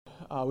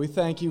We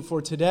thank you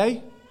for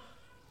today.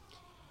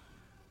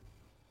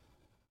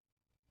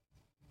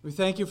 We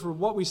thank you for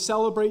what we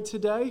celebrate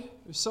today.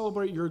 We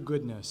celebrate your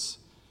goodness.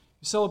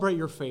 We celebrate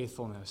your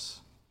faithfulness,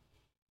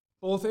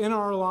 both in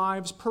our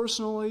lives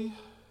personally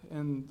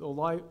and the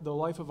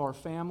life of our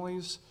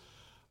families,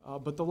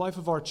 but the life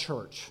of our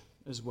church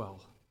as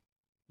well.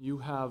 You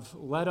have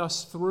led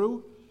us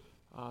through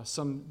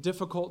some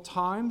difficult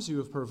times. You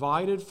have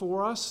provided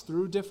for us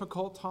through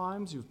difficult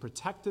times. You've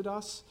protected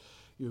us.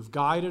 You've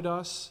guided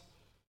us,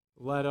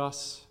 led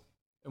us,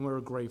 and we're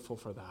grateful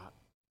for that.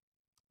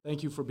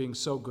 Thank you for being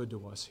so good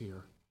to us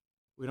here.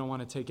 We don't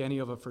want to take any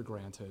of it for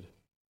granted.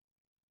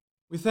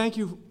 We thank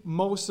you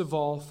most of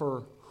all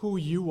for who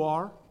you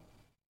are,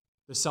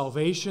 the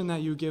salvation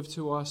that you give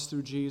to us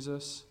through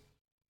Jesus,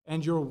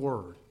 and your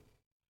word.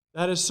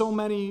 That is, so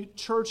many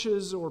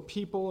churches or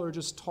people are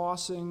just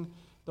tossing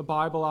the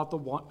Bible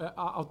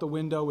out the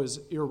window as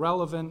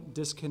irrelevant,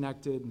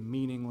 disconnected,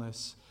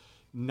 meaningless,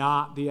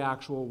 not the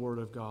actual Word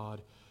of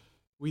God.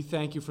 We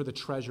thank you for the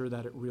treasure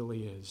that it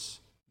really is.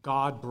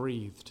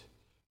 God-breathed,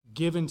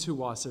 given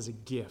to us as a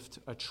gift,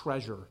 a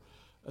treasure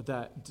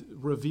that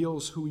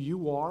reveals who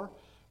you are,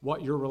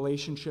 what your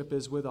relationship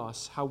is with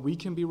us, how we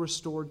can be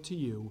restored to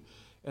you,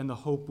 and the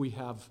hope we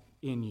have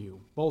in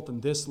you, both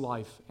in this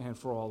life and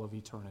for all of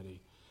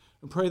eternity.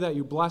 And pray that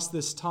you bless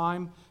this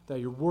time, that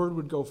your word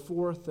would go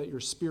forth, that your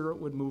spirit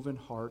would move in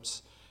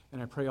hearts.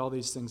 And I pray all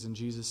these things in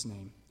Jesus'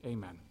 name.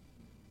 Amen.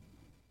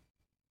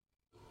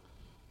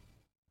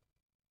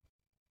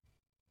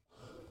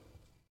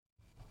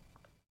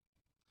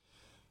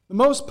 The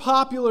most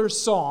popular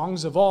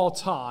songs of all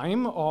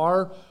time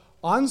are,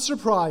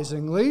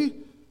 unsurprisingly,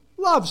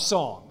 love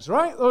songs,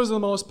 right? Those are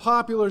the most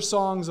popular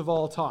songs of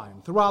all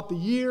time. Throughout the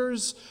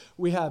years,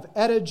 we have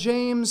Etta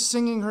James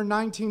singing her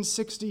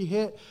 1960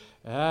 hit,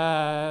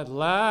 At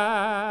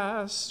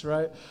Last,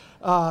 right?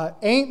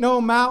 Ain't No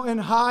Mountain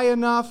High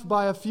Enough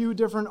by a few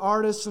different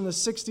artists in the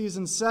 60s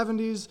and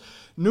 70s.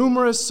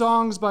 Numerous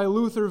songs by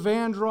Luther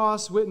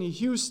Vandross, Whitney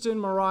Houston,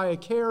 Mariah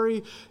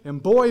Carey,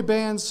 and boy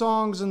band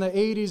songs in the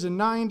 80s and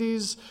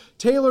 90s.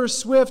 Taylor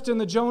Swift and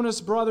the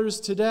Jonas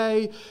Brothers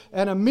today,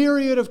 and a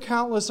myriad of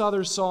countless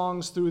other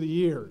songs through the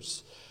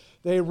years.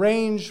 They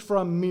range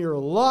from mere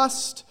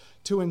lust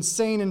to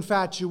insane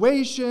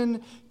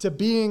infatuation to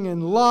being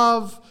in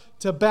love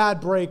to bad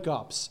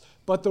breakups.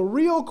 But the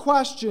real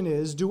question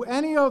is, do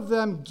any of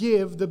them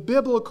give the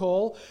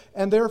biblical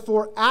and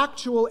therefore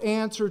actual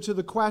answer to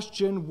the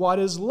question, what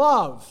is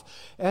love?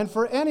 And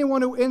for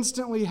anyone who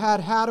instantly had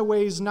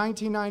Hathaway's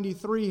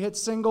 1993 hit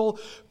single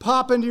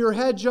pop into your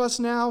head just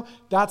now,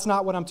 that's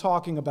not what I'm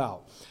talking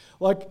about.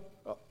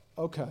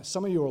 Okay,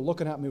 some of you are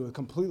looking at me with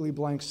completely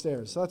blank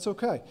stares. That's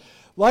okay.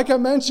 Like I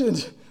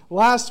mentioned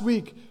last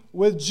week,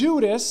 with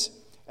Judas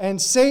and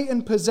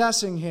Satan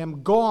possessing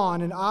him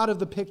gone and out of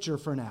the picture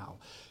for now,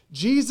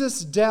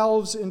 Jesus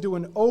delves into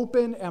an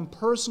open and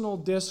personal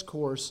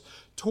discourse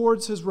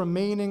towards his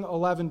remaining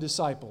 11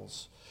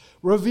 disciples,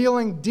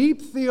 revealing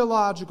deep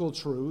theological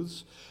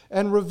truths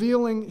and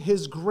revealing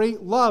his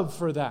great love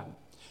for them.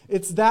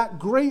 It's that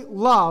great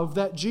love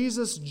that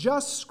Jesus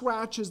just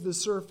scratches the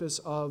surface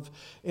of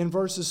in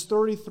verses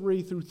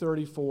 33 through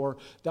 34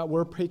 that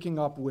we're picking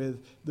up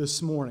with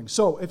this morning.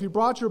 So if you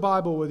brought your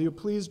Bible with you,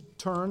 please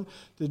turn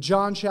to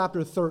John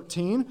chapter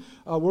 13.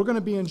 We're going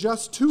to be in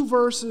just 2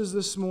 verses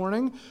this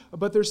morning,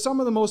 but there's some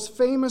of the most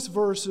famous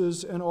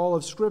verses in all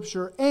of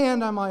Scripture,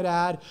 and I might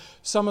add,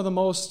 some of the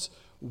most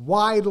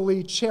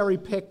widely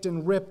cherry-picked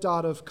and ripped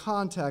out of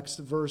context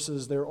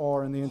verses there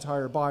are in the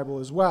entire Bible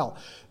as well.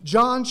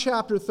 John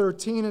chapter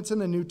 13, it's in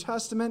the New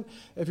Testament.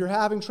 If you're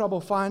having trouble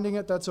finding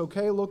it, that's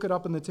okay. Look it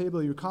up in the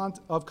table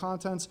of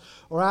contents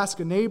or ask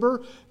a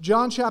neighbor.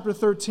 John chapter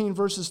 13,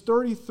 verses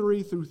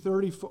 33 through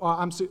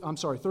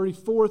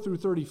 34 through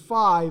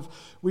 35,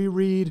 we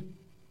read,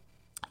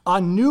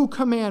 "A new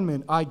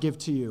commandment I give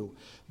to you,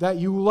 that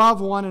you love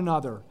one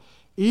another,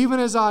 even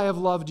as I have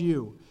loved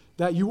you,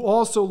 that you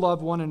also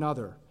love one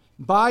another.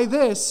 By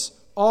this,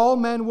 all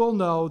men will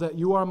know that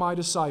you are my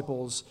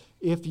disciples,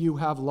 if you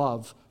have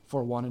love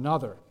for one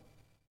another."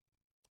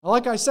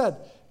 Like I said,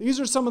 these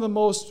are some of the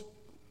most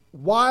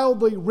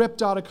wildly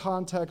ripped out of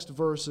context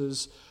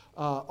verses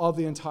of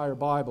the entire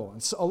Bible.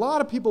 And so a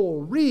lot of people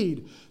will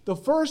read the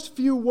first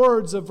few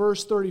words of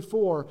verse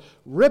 34,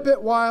 rip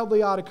it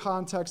wildly out of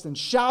context, and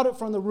shout it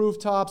from the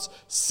rooftops,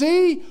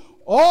 "See,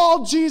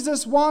 all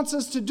Jesus wants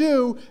us to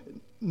do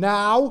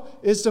now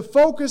is to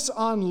focus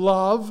on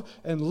love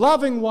and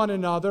loving one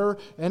another,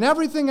 and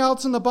everything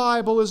else in the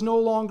Bible is no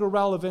longer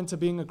relevant to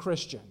being a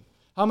Christian."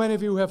 How many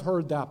of you have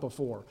heard that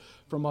before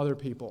from other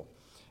people?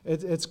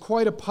 It's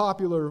quite a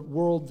popular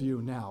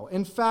worldview now.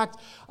 In fact,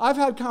 I've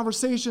had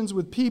conversations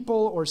with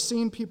people or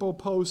seen people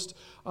post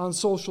on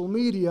social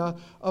media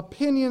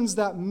opinions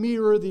that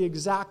mirror the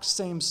exact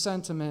same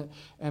sentiment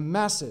and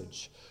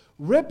message.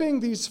 Ripping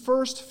these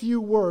first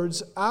few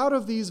words out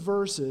of these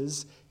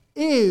verses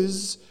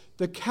is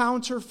the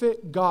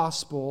counterfeit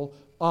gospel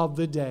of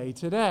the day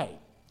today.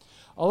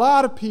 A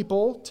lot of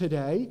people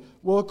today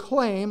will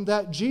claim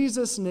that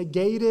Jesus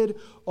negated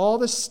all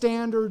the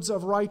standards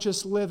of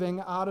righteous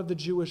living out of the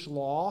Jewish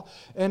law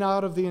and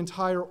out of the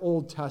entire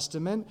Old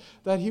Testament,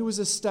 that he was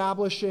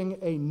establishing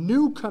a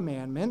new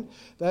commandment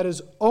that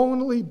is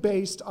only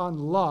based on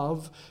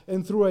love,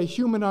 and through a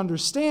human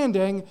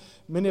understanding,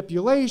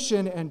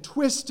 manipulation, and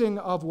twisting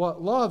of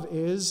what love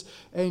is,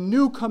 a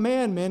new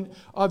commandment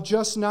of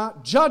just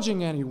not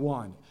judging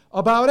anyone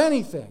about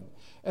anything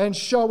and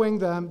showing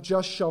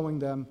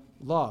them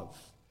love.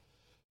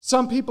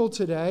 Some people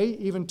today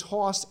even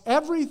toss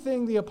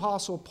everything the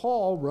Apostle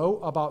Paul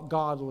wrote about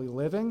godly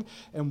living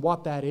and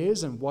what that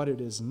is and what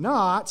it is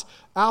not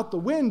out the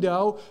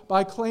window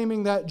by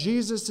claiming that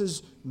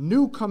Jesus'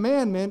 new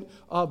commandment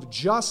of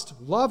just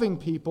loving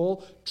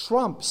people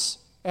trumps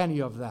any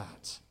of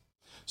that.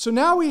 So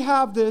now we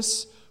have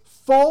this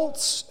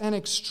false and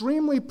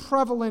extremely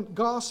prevalent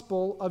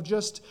gospel of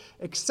just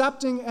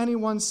accepting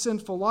anyone's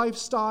sinful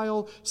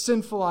lifestyle,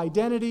 sinful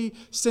identity,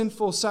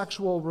 sinful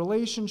sexual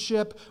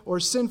relationship, or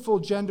sinful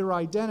gender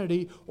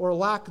identity, or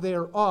lack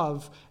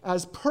thereof,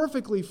 as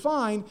perfectly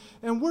fine,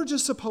 and we're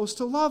just supposed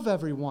to love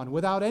everyone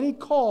without any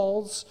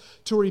calls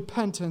to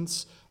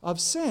repentance of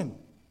sin.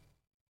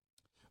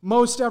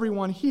 Most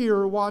everyone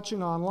here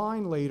watching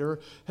online later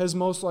has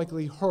most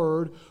likely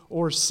heard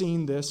or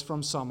seen this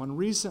from someone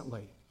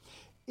recently.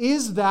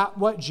 Is that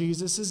what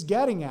Jesus is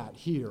getting at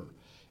here?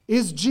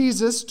 Is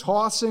Jesus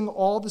tossing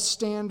all the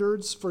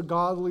standards for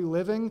godly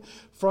living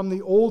from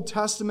the Old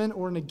Testament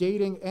or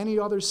negating any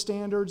other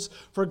standards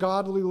for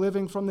godly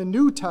living from the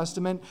New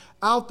Testament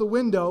out the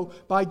window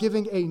by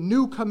giving a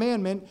new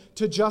commandment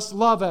to just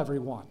love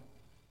everyone?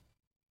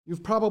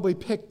 You've probably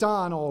picked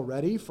on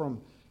already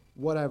from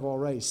what I've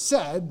already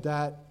said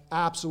that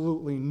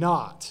absolutely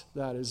not.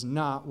 That is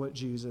not what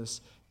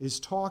Jesus is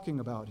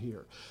talking about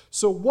here.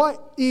 So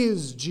what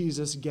is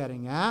Jesus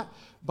getting at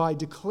by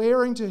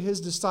declaring to his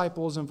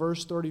disciples in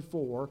verse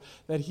 34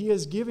 that he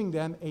is giving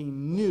them a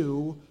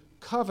new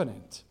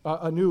covenant,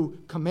 a new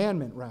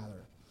commandment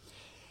rather?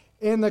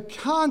 In the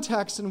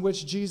context in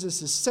which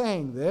Jesus is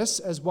saying this,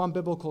 as one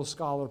biblical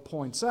scholar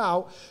points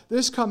out,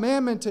 this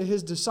commandment to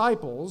his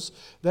disciples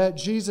that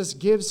Jesus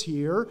gives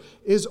here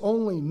is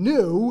only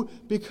new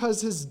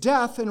because his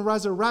death and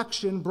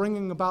resurrection,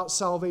 bringing about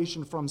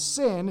salvation from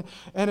sin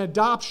and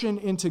adoption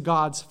into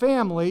God's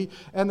family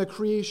and the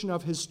creation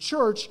of his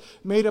church,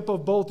 made up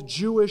of both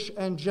Jewish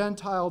and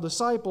Gentile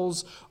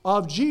disciples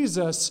of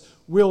Jesus,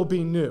 will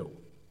be new.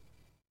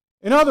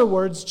 In other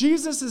words,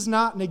 Jesus is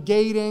not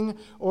negating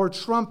or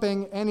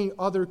trumping any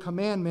other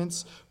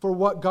commandments for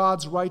what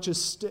God's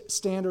righteous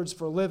standards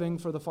for living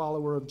for the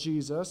follower of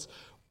Jesus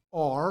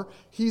are.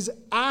 He's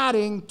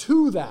adding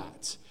to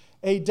that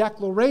a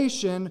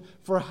declaration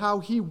for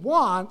how he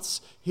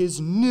wants his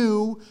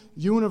new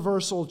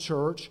universal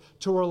church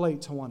to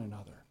relate to one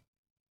another.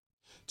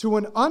 To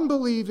an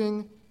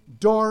unbelieving,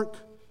 dark,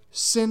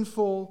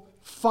 sinful,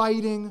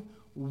 fighting,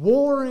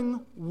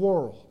 warring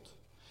world,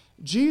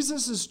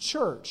 Jesus'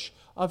 church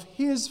of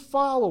his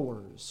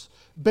followers,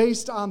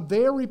 based on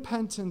their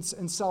repentance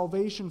and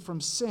salvation from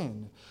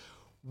sin,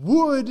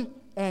 would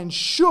and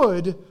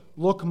should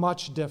look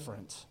much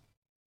different.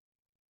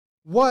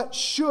 What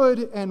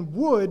should and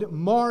would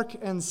mark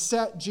and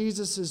set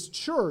Jesus'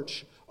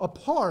 church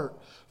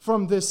apart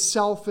from this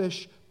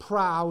selfish,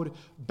 proud,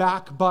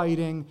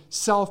 backbiting,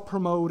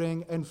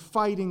 self-promoting, and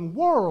fighting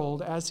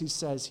world, as he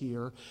says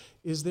here,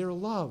 is their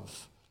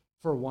love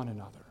for one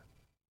another.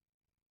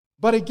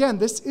 But again,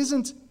 this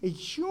isn't a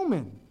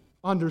human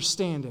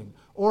understanding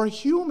or a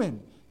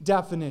human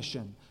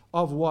definition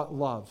of what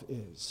love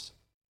is,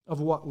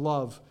 of what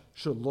love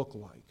should look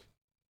like.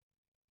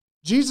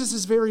 Jesus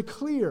is very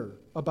clear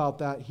about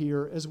that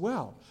here as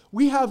well.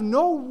 We have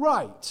no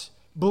right,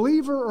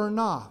 believer or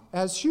not,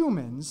 as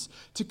humans,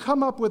 to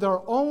come up with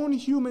our own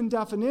human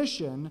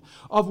definition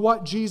of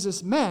what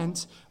Jesus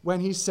meant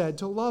when he said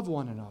to love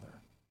one another.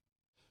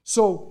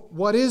 So,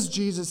 what is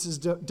Jesus'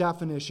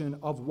 definition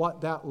of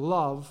what that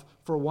love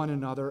for one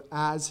another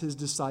as his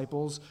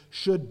disciples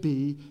should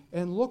be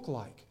and look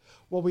like?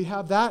 Well, we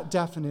have that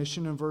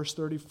definition in verse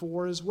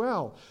 34 as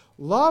well.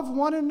 Love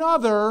one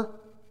another,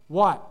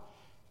 what?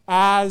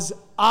 As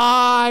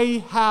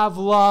I have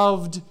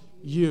loved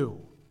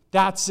you.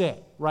 That's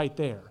it, right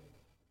there.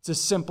 It's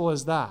as simple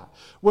as that.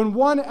 When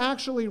one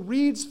actually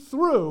reads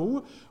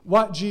through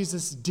what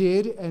Jesus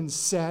did and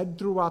said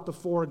throughout the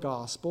four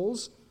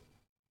Gospels,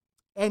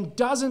 and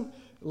doesn't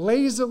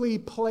lazily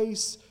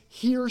place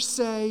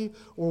hearsay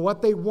or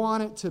what they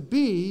want it to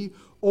be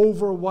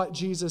over what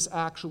Jesus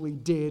actually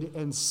did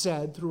and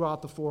said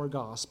throughout the four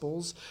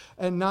Gospels,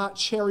 and not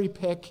cherry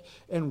pick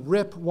and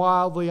rip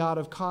wildly out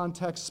of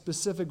context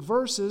specific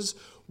verses,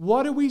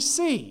 what do we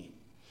see?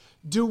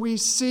 Do we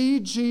see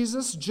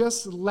Jesus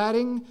just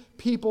letting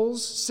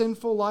people's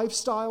sinful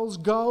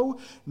lifestyles go,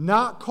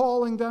 not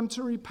calling them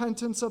to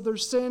repentance of their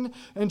sin,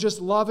 and just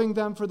loving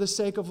them for the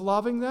sake of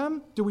loving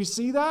them? Do we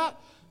see that?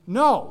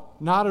 No,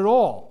 not at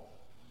all.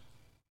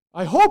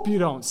 I hope you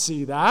don't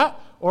see that,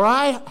 or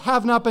I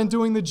have not been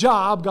doing the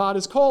job God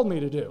has called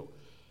me to do.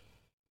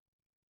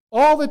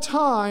 All the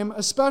time,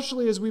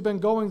 especially as we've been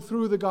going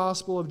through the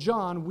Gospel of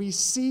John, we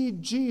see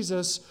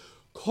Jesus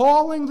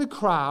calling the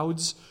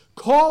crowds,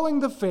 calling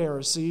the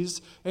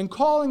Pharisees, and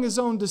calling his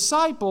own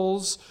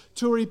disciples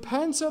to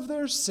repent of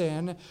their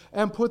sin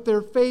and put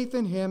their faith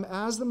in him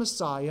as the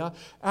Messiah,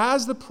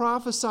 as the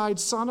prophesied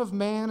Son of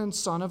Man and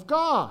Son of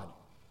God.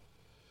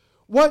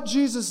 What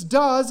Jesus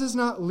does is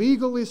not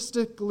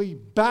legalistically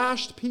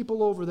bash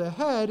people over the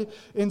head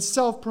in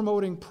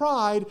self-promoting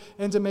pride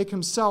and to make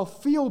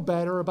himself feel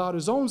better about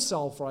his own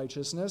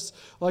self-righteousness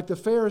like the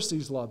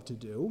Pharisees love to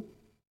do.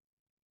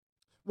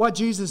 What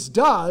Jesus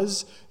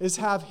does is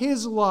have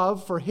his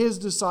love for his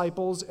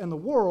disciples and the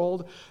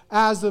world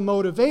as the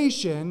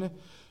motivation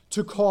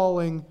to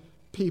calling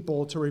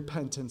people to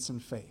repentance and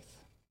faith.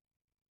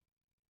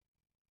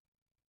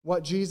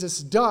 What Jesus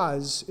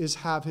does is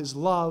have his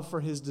love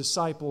for his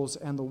disciples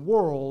and the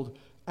world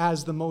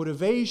as the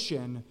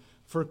motivation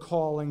for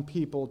calling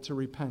people to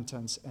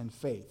repentance and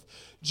faith.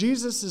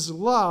 Jesus'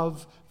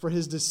 love for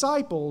his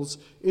disciples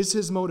is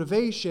his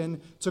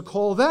motivation to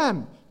call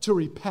them to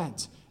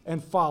repent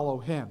and follow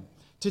him,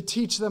 to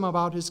teach them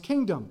about his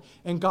kingdom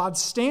and God's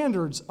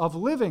standards of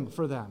living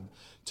for them,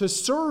 to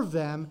serve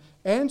them,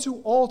 and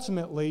to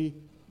ultimately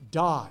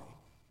die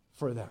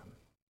for them.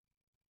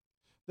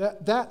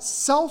 That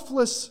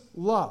selfless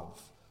love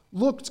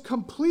looked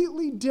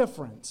completely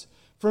different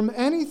from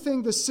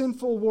anything the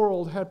sinful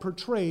world had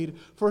portrayed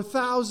for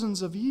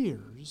thousands of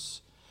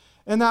years,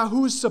 and that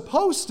who's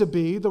supposed to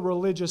be the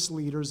religious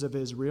leaders of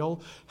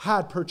Israel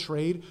had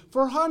portrayed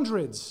for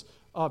hundreds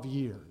of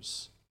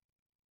years.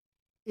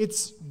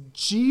 It's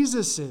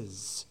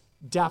Jesus'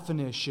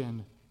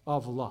 definition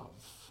of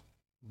love.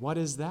 What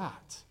is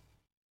that?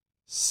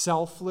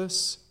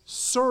 Selfless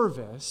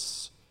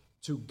service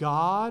to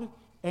God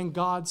and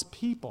God's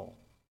people,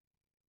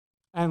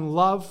 and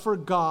love for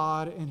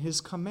God and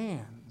his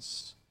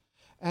commands,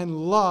 and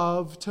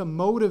love to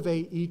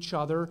motivate each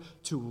other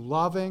to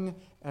loving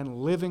and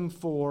living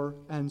for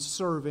and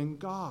serving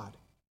God,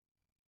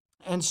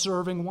 and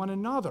serving one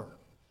another.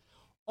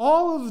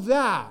 All of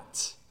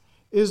that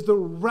is the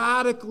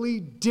radically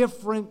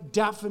different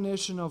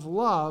definition of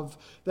love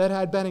that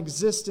had been in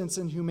existence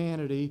in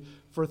humanity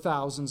for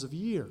thousands of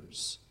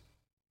years.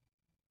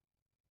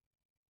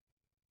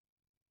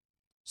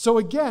 So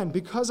again,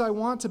 because I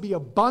want to be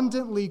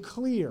abundantly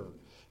clear,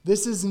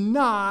 this is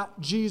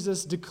not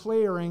Jesus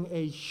declaring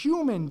a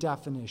human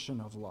definition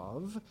of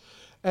love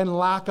and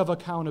lack of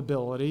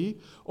accountability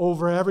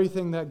over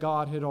everything that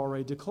God had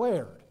already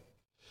declared.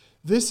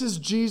 This is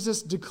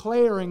Jesus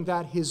declaring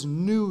that his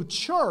new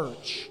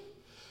church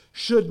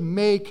should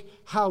make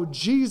how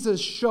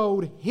Jesus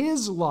showed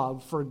his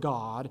love for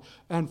God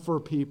and for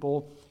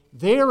people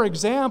their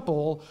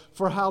example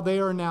for how they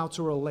are now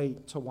to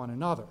relate to one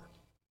another.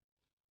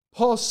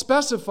 Paul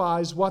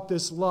specifies what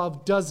this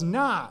love does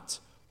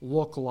not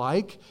look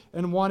like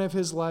in one of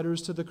his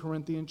letters to the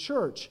Corinthian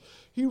church.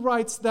 He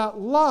writes that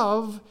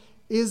love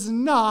is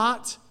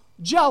not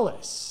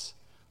jealous.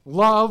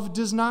 Love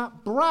does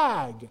not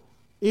brag.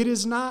 It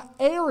is not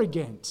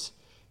arrogant.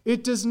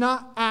 It does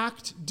not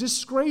act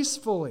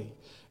disgracefully.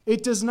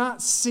 It does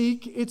not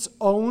seek its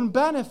own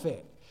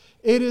benefit.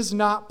 It is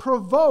not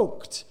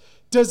provoked,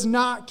 does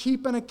not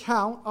keep an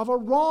account of a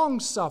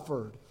wrong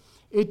suffered.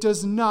 It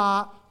does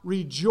not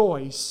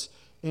rejoice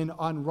in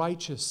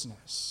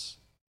unrighteousness.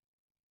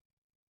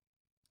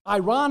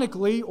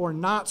 Ironically, or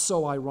not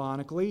so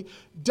ironically,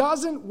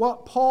 doesn't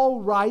what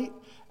Paul write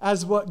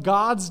as what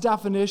God's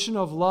definition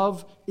of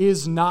love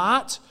is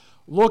not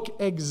look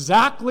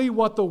exactly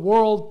what the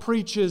world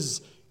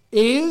preaches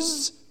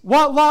is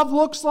what love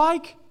looks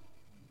like?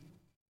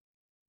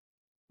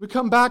 We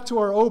come back to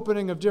our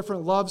opening of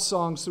different love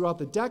songs throughout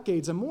the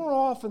decades, and more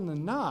often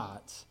than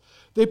not,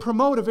 they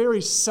promote a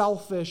very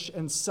selfish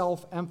and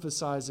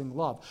self-emphasizing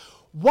love.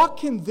 What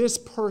can this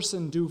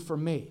person do for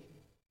me?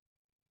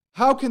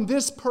 How can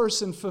this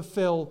person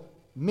fulfill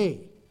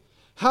me?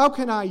 How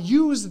can I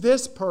use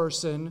this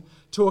person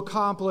to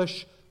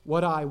accomplish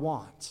what I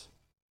want?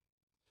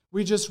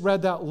 We just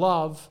read that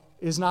love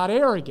is not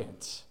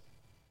arrogant,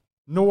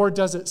 nor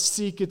does it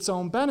seek its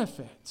own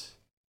benefit.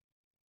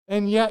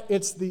 And yet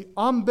it's the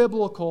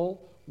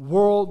unbiblical,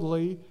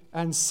 worldly,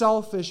 and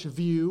selfish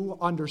view,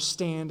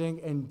 understanding,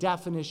 and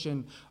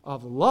definition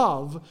of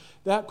love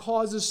that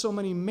causes so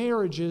many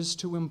marriages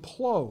to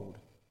implode.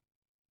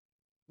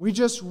 We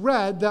just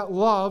read that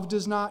love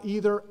does not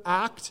either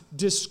act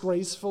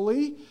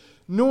disgracefully,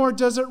 nor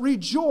does it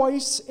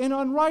rejoice in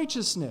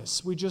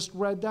unrighteousness. We just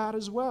read that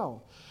as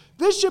well.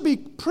 This should be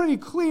pretty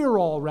clear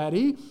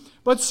already,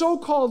 but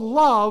so-called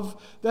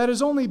love that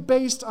is only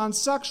based on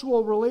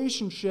sexual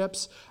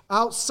relationships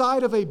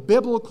outside of a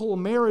biblical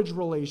marriage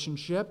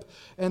relationship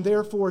and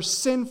therefore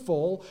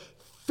sinful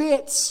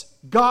fits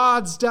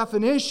God's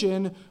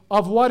definition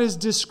of what is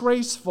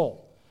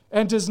disgraceful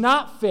and does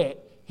not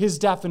fit his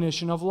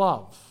definition of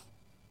love.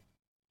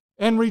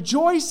 And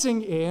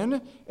rejoicing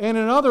in, and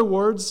in other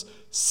words,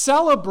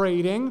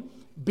 celebrating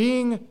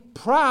being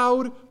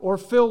proud or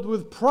filled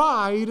with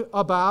pride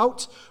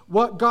about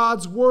what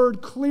God's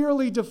word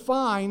clearly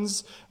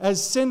defines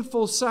as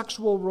sinful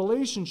sexual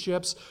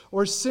relationships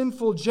or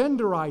sinful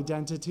gender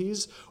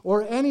identities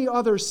or any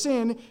other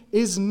sin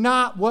is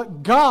not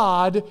what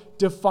God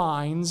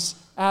defines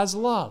as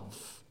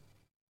love.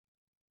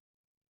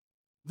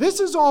 This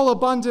is all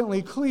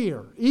abundantly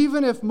clear.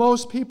 Even if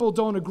most people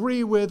don't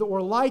agree with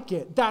or like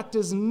it, that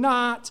does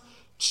not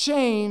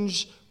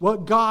change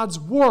what God's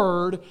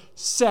word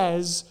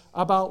says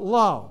about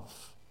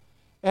love.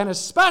 And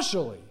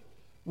especially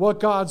what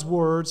God's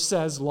word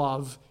says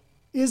love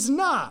is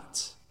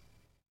not.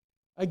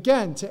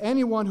 Again, to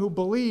anyone who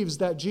believes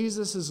that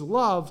Jesus'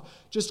 love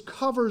just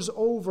covers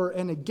over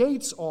and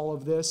negates all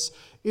of this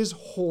is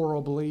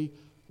horribly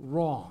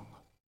wrong.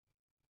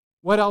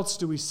 What else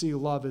do we see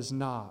love is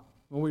not?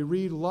 When we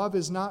read love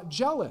is not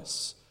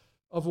jealous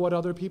of what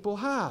other people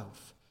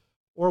have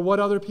or what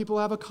other people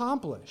have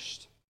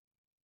accomplished.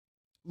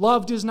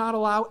 Love does not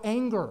allow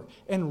anger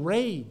and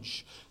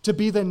rage to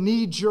be the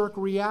knee-jerk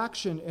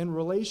reaction in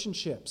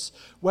relationships,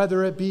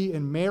 whether it be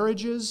in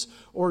marriages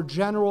or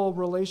general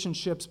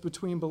relationships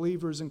between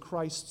believers in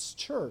Christ's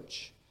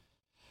church.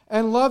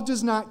 And love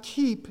does not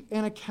keep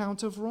an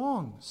account of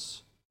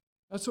wrongs.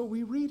 That's what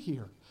we read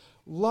here.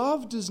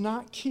 Love does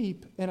not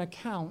keep an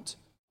account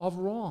of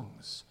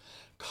wrongs,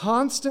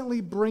 constantly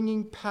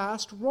bringing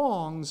past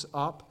wrongs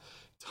up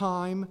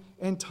time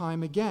and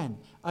time again.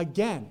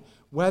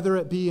 Whether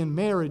it be in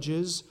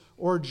marriages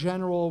or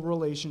general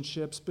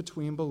relationships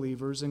between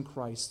believers in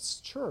Christ's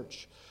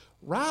church.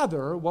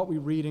 Rather, what we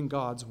read in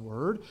God's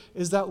word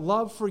is that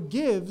love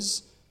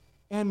forgives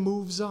and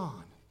moves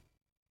on,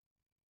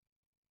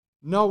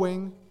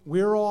 knowing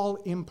we're all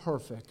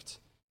imperfect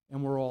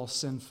and we're all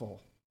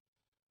sinful.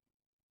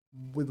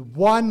 With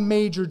one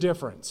major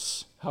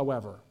difference,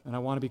 however, and I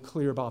want to be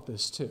clear about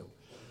this too.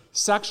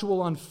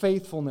 Sexual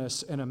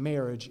unfaithfulness in a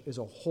marriage is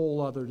a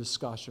whole other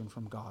discussion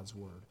from God's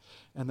word.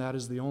 And that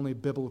is the only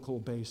biblical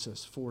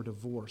basis for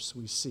divorce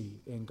we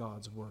see in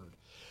God's word.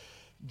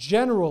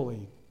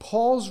 Generally,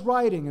 Paul's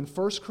writing in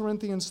 1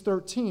 Corinthians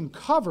 13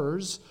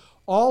 covers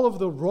all of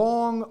the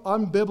wrong,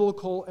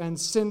 unbiblical, and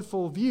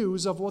sinful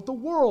views of what the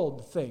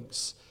world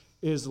thinks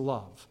is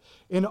love.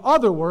 In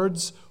other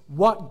words,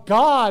 what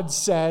God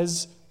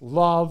says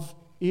love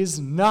is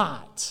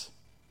not.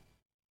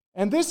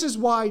 And this is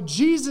why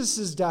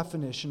Jesus'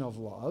 definition of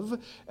love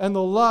and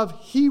the love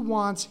he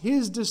wants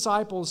his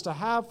disciples to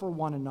have for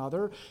one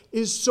another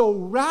is so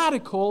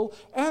radical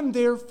and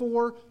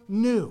therefore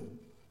new.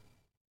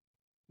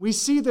 We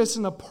see this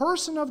in the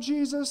person of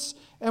Jesus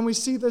and we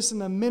see this in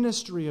the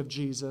ministry of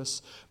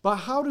Jesus. But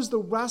how does the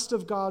rest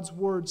of God's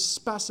word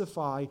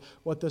specify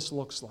what this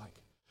looks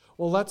like?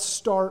 Well, let's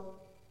start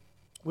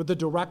with the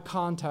direct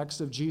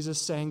context of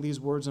Jesus saying these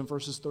words in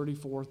verses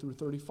 34 through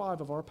 35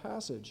 of our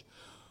passage.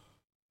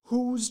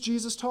 Who's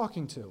Jesus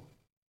talking to?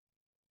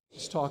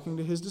 He's talking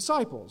to his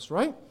disciples,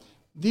 right?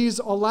 These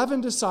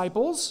 11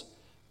 disciples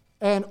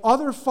and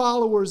other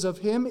followers of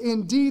him,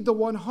 indeed the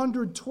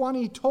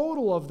 120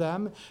 total of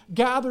them,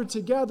 gathered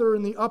together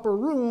in the upper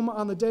room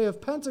on the day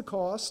of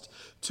Pentecost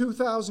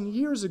 2,000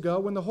 years ago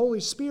when the Holy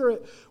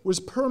Spirit was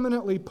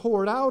permanently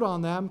poured out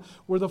on them,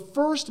 were the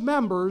first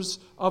members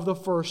of the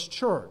first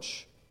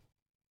church.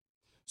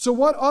 So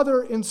what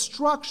other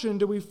instruction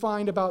do we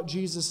find about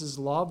Jesus'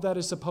 love that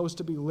is supposed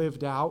to be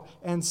lived out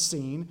and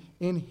seen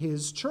in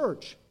his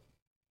church?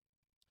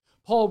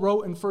 Paul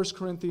wrote in 1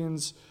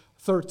 Corinthians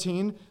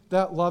 13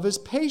 that love is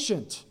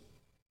patient.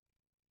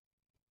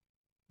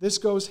 This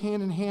goes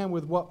hand in hand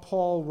with what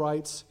Paul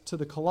writes to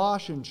the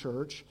Colossian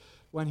church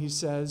when he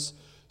says,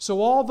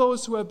 "So all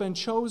those who have been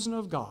chosen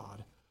of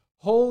God,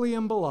 holy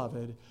and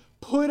beloved,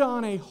 put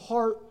on a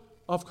heart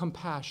of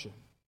compassion,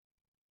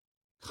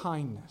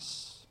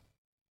 kindness,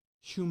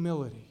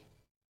 humility,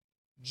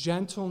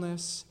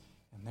 gentleness,"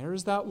 and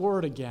there's that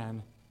word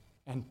again,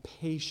 "and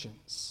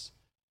patience,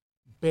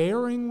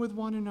 bearing with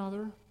one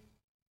another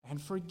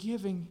and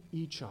forgiving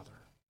each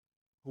other,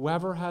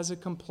 whoever has a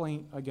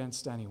complaint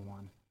against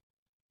anyone.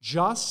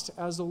 Just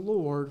as the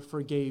Lord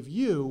forgave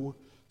you,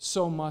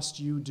 so must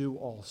you do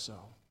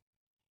also.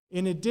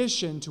 In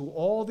addition to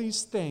all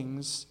these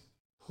things,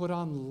 put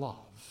on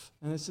love."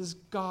 And this is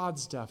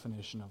God's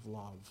definition of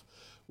love,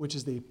 which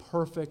is the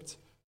perfect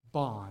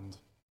bond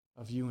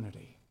of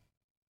unity.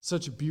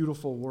 Such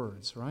beautiful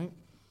words, right?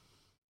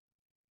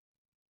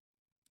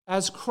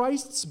 As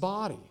Christ's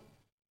body,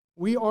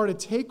 we are to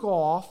take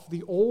off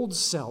the old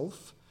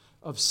self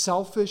of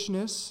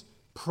selfishness,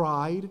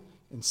 pride,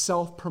 and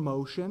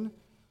self-promotion,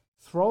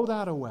 throw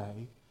that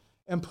away,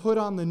 and put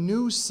on the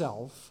new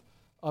self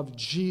of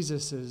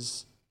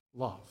Jesus'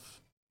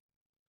 love.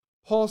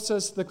 Paul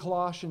says to the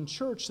Colossian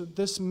church that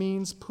this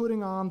means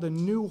putting on the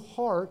new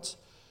heart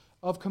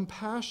of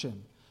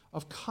compassion,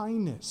 of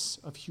kindness,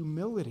 of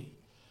humility,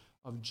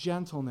 of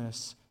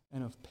gentleness,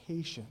 and of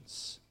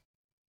patience.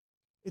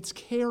 It's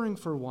caring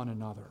for one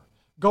another,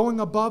 going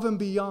above and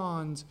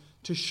beyond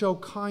to show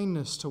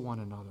kindness to one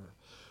another,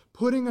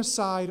 putting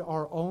aside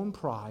our own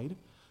pride,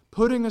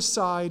 putting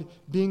aside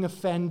being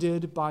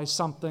offended by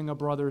something a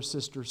brother or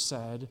sister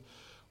said,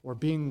 or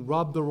being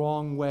rubbed the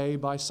wrong way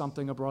by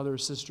something a brother or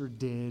sister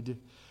did,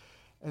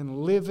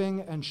 and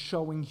living and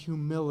showing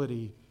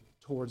humility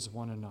towards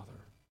one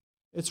another.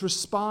 It's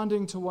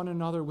responding to one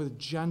another with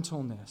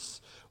gentleness,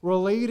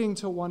 relating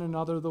to one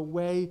another the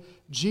way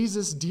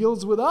Jesus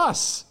deals with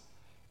us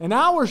and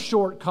our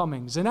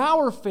shortcomings and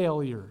our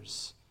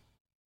failures,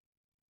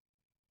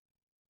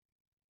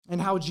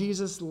 and how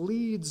Jesus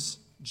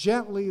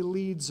gently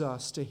leads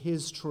us to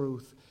his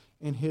truth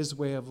and his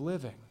way of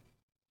living.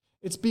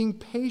 It's being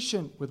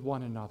patient with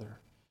one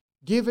another,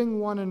 giving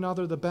one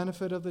another the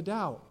benefit of the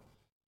doubt,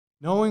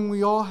 knowing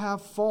we all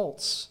have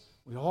faults,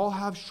 we all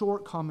have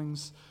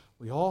shortcomings,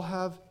 we all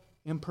have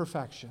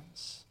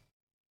imperfections,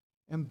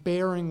 and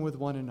bearing with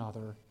one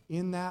another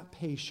in that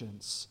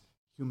patience,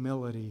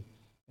 humility,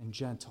 and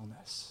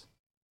gentleness.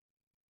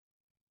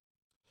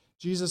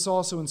 Jesus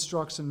also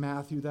instructs in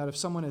Matthew that if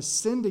someone has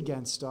sinned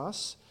against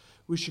us,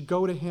 we should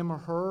go to him or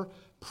her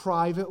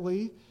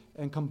privately,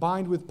 and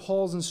combined with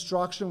Paul's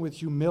instruction with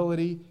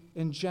humility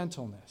and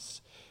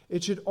gentleness.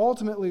 It should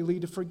ultimately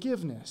lead to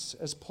forgiveness,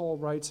 as Paul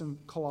writes in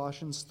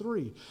Colossians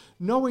 3,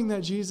 knowing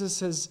that Jesus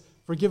has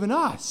forgiven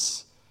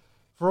us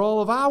for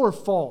all of our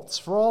faults,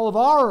 for all of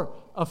our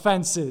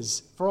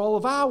offenses, for all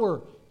of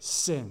our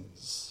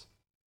sins.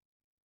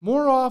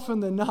 More often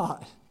than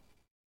not,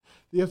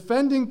 the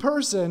offending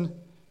person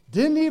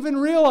didn't even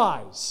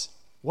realize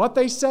what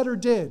they said or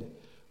did,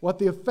 what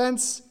the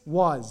offense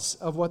was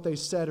of what they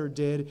said or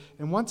did.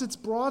 And once it's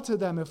brought to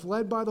them, if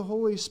led by the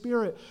Holy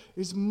Spirit,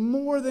 is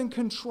more than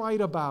contrite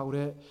about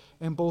it,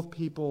 and both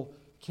people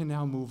can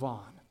now move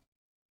on.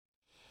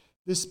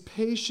 This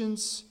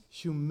patience,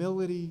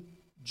 humility,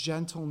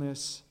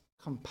 gentleness,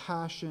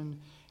 compassion,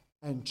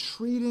 and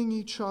treating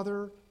each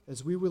other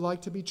as we would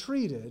like to be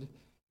treated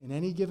in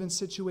any given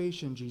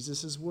situation,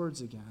 Jesus'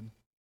 words again,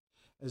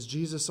 as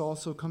Jesus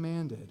also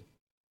commanded,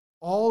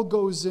 all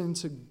goes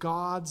into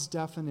God's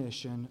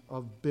definition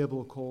of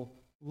biblical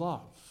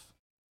love.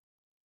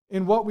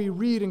 In what we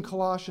read in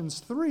Colossians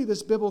 3,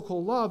 this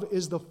biblical love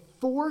is the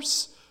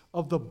force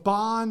of the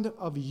bond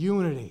of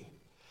unity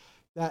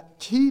that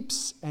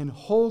keeps and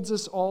holds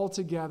us all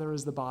together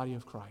as the body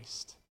of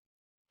Christ.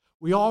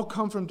 We all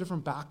come from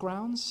different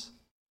backgrounds,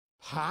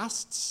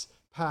 past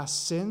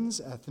sins,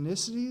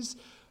 ethnicities,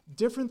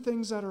 different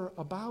things that are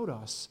about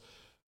us.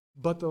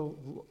 But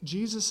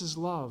Jesus'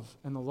 love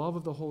and the love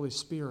of the Holy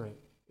Spirit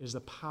is the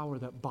power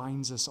that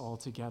binds us all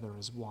together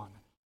as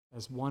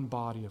one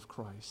body of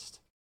Christ.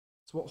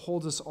 It's what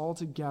holds us all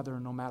together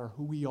no matter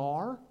who we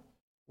are,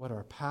 what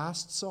our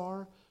pasts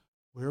are,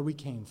 where we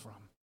came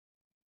from.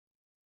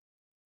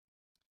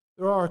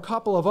 There are a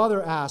couple of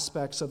other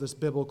aspects of this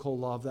biblical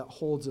love that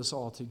holds us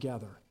all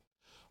together.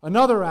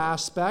 Another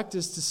aspect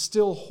is to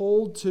still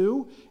hold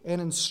to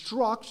and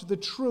instruct the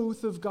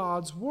truth of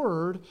God's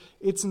Word,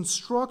 its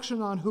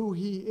instruction on who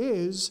He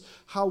is,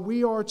 how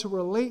we are to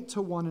relate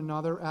to one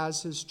another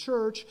as His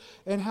church,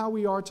 and how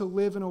we are to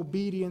live in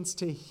obedience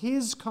to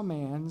His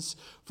commands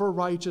for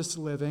righteous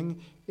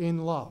living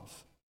in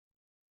love.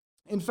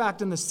 In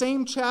fact, in the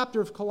same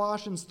chapter of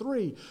Colossians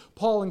 3,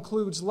 Paul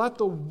includes, "Let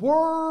the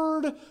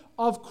word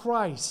of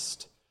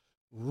Christ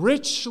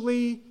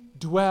richly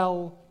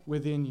dwell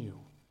within you,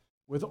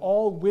 with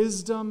all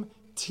wisdom,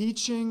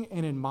 teaching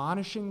and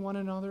admonishing one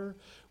another,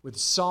 with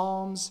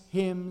psalms,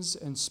 hymns,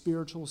 and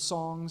spiritual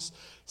songs,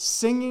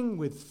 singing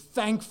with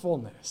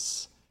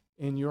thankfulness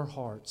in your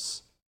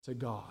hearts to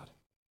God."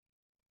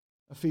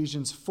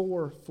 Ephesians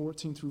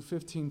 4:14 through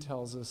 15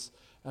 tells us,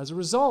 as a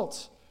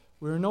result,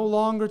 we are no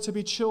longer to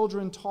be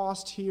children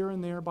tossed here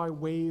and there by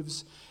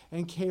waves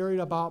and carried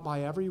about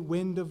by every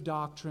wind of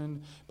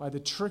doctrine, by the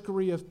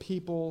trickery of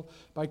people,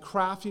 by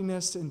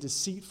craftiness and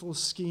deceitful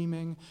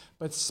scheming,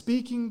 but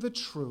speaking the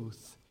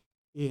truth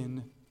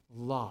in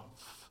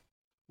love.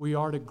 We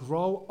are to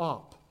grow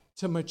up,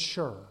 to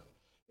mature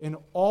in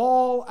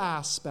all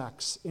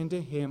aspects into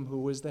Him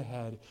who is the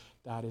head,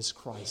 that is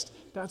Christ.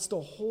 That's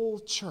the whole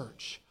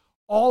church.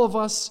 All of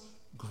us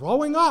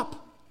growing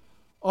up,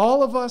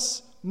 all of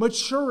us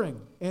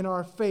maturing in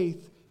our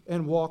faith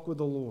and walk with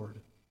the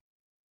Lord.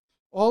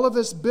 All of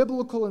this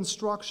biblical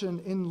instruction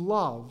in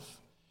love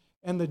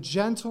and the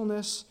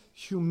gentleness,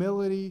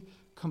 humility,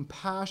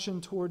 compassion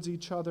towards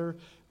each other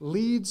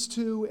leads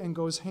to and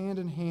goes hand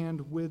in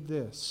hand with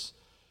this.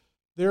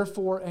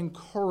 Therefore,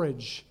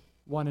 encourage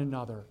one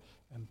another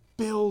and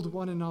build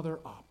one another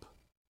up,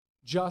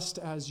 just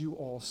as you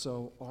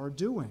also are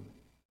doing.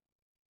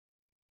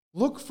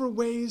 Look for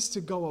ways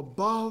to go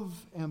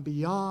above and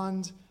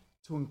beyond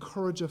to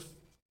encourage a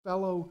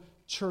fellow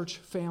church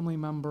family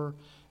member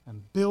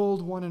and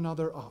build one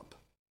another up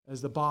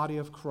as the body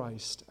of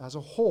Christ as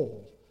a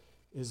whole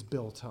is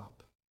built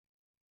up.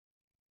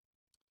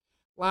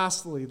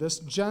 Lastly, this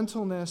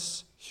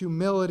gentleness,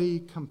 humility,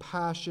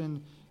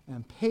 compassion,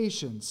 and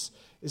patience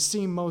is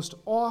seen most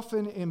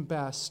often and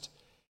best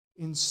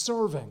in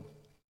serving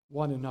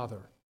one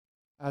another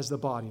as the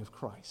body of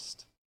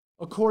Christ.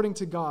 According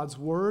to God's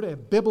word, a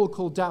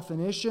biblical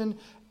definition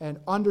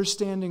and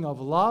understanding of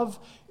love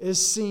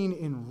is seen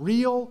in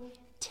real,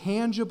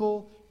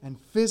 tangible, and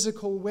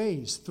physical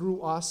ways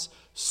through us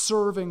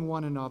serving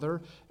one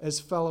another as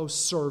fellow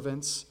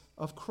servants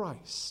of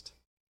Christ.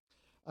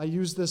 I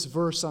used this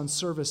verse on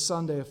Service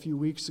Sunday a few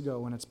weeks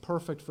ago, and it's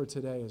perfect for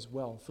today as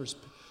well.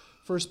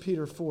 1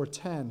 Peter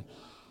 4:10.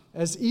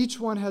 As each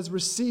one has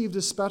received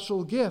a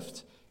special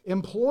gift,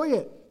 employ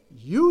it,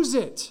 use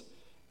it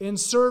in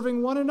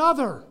serving one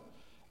another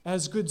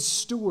as good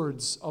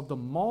stewards of the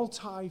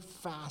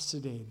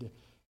multifaceted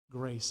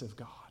grace of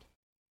God.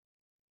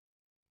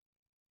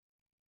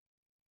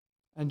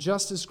 And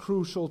just as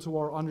crucial to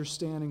our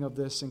understanding of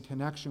this in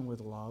connection with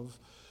love,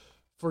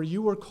 for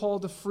you are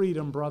called to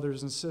freedom,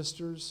 brothers and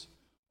sisters.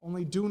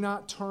 Only do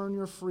not turn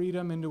your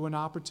freedom into an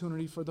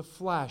opportunity for the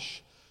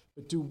flesh,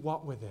 but do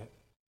what with it?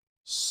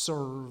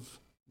 Serve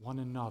one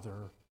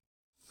another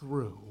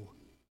through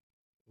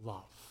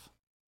love.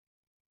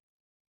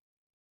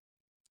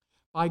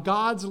 By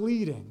God's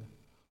leading,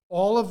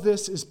 all of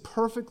this is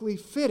perfectly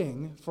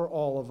fitting for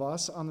all of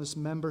us on this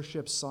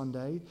Membership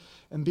Sunday,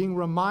 and being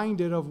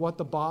reminded of what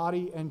the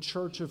body and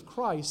church of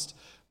Christ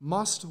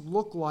must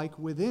look like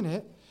within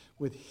it,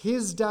 with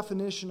His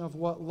definition of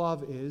what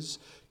love is,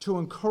 to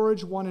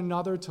encourage one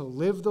another to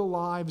live the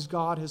lives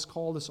God has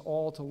called us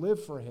all to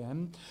live for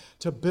Him,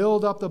 to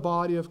build up the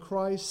body of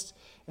Christ,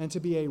 and to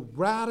be a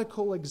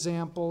radical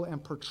example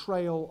and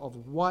portrayal of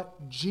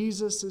what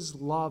Jesus'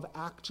 love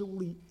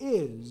actually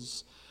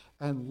is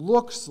and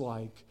looks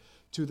like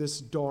to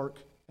this dark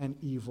and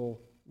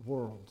evil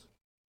world.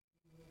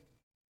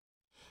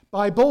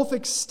 By both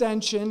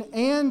extension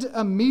and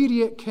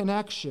immediate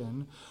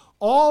connection,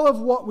 all of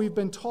what we've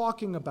been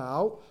talking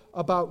about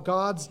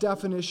God's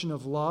definition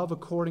of love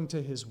according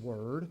to His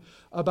Word,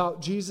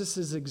 about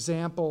Jesus'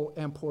 example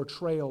and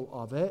portrayal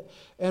of it,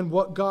 and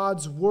what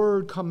God's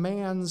Word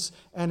commands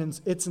and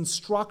its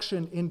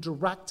instruction in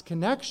direct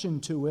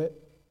connection to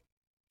it,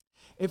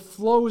 it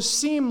flows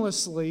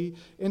seamlessly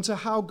into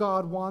how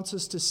God wants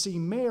us to see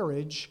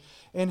marriage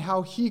and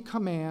how He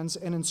commands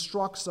and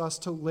instructs us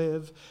to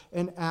live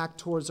and act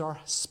towards our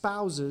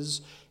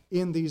spouses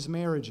in these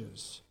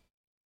marriages.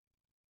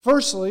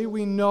 Firstly,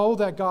 we know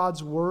that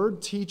God's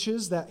Word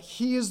teaches that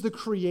He is the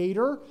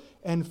creator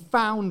and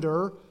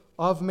founder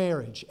of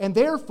marriage. And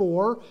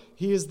therefore,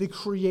 He is the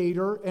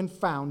creator and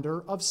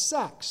founder of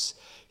sex.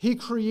 He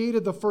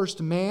created the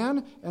first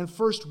man and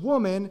first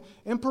woman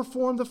and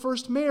performed the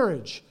first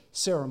marriage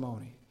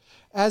ceremony.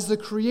 As the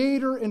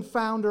creator and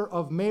founder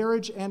of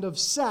marriage and of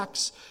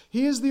sex,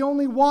 He is the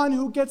only one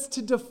who gets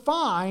to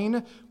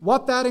define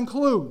what that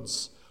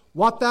includes,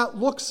 what that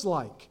looks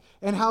like,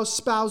 and how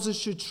spouses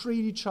should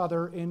treat each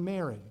other in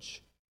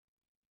marriage.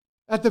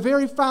 At the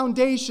very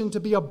foundation,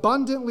 to be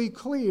abundantly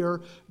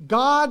clear,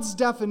 God's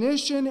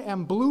definition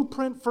and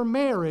blueprint for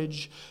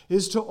marriage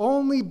is to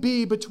only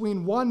be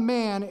between one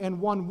man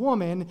and one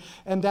woman,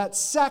 and that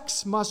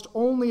sex must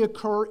only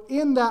occur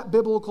in that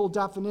biblical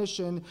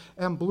definition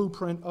and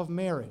blueprint of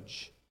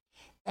marriage.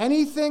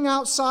 Anything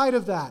outside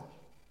of that,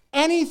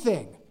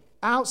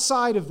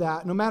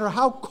 no matter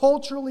how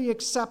culturally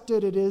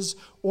accepted it is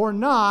or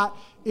not,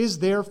 is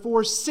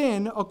therefore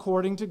sin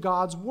according to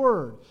God's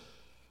Word.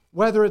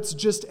 Whether it's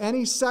just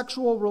any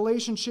sexual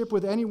relationship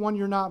with anyone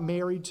you're not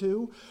married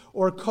to,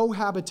 or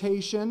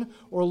cohabitation,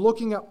 or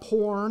looking at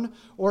porn,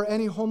 or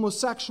any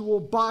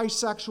homosexual,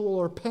 bisexual,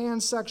 or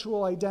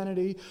pansexual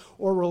identity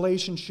or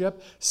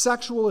relationship,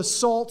 sexual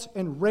assault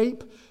and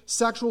rape,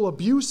 sexual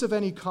abuse of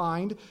any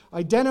kind,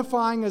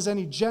 identifying as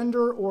any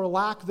gender or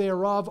lack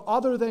thereof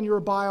other than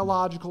your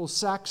biological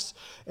sex,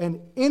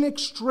 and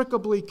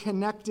inextricably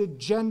connected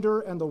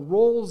gender and the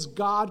roles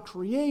God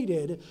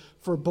created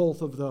for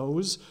both of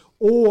those.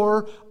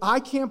 Or, I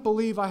can't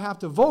believe I have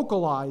to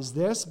vocalize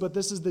this, but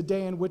this is the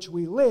day in which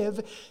we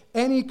live,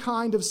 any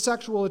kind of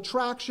sexual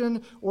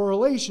attraction or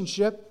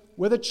relationship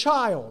with a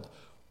child.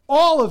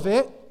 All of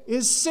it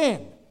is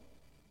sin.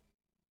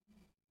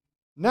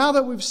 Now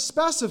that we've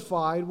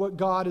specified what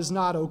God is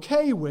not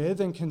okay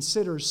with and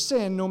considers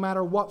sin, no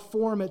matter what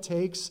form it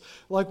takes,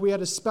 like we had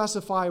to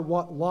specify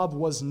what love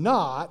was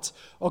not,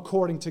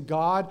 according to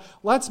God,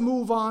 let's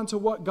move on to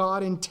what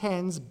God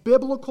intends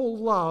biblical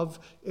love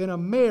in a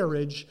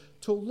marriage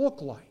to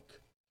look like.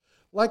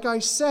 Like I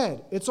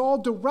said, it's all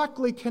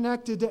directly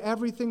connected to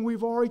everything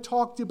we've already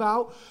talked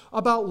about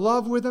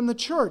love within the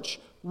church.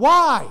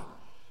 Why?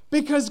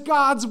 Because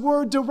God's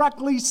Word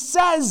directly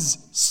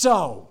says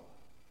so.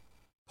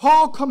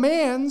 Paul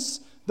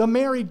commands the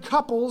married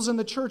couples in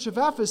the church of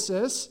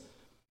Ephesus,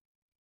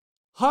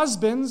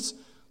 husbands,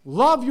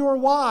 love your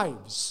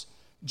wives,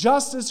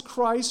 just as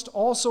Christ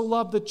also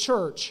loved the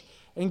church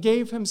and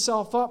gave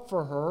Himself up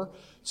for her,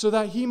 so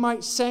that He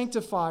might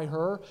sanctify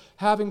her,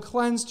 having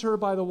cleansed her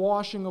by the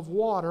washing of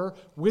water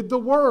with the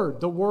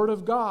Word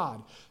of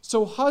God.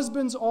 So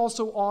husbands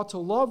also ought to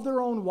love their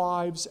own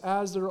wives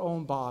as their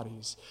own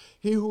bodies.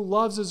 He who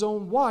loves his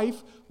own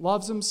wife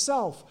loves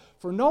himself.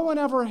 For no one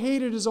ever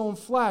hated his own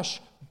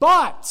flesh,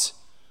 but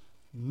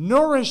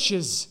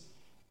nourishes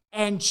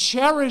and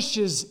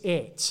cherishes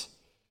it,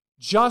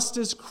 just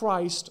as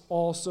Christ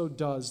also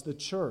does the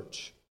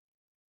church.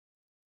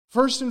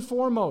 First and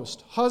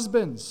foremost,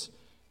 husbands,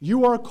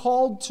 you are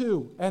called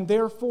to, and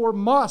therefore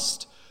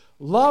must,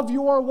 love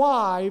your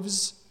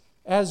wives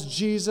as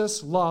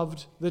Jesus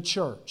loved the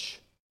church.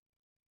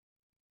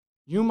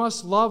 You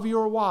must love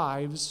your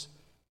wives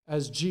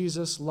as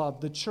Jesus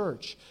loved the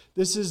church.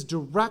 This is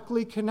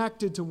directly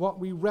connected to what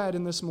we read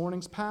in this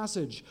morning's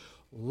passage.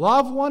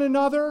 Love one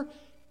another,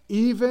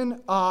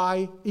 even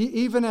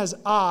as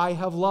I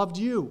have loved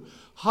you.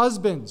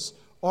 Husbands,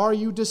 are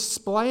you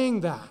displaying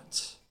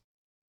that?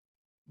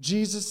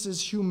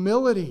 Jesus'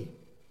 humility,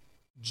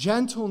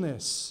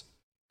 gentleness,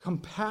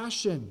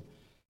 compassion,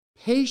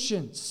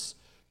 patience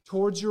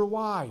towards your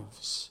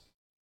wives.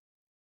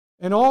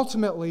 And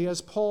ultimately,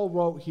 as Paul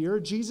wrote here,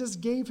 Jesus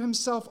gave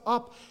himself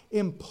up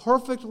in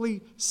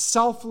perfectly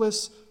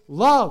selfless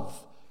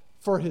love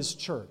for his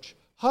church.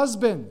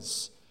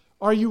 Husbands,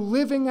 are you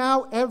living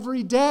out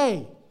every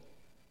day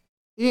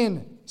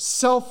in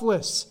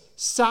selfless,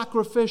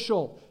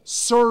 sacrificial,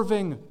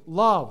 serving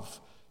love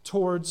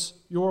towards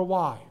your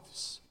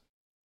wives?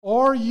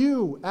 Are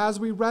you, as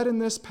we read in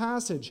this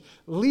passage,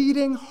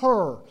 leading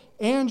her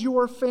and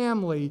your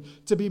family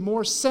to be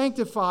more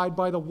sanctified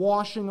by the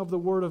washing of the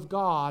Word of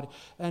God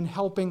and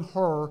helping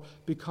her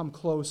become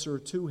closer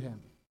to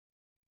Him?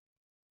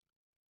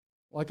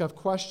 Like I've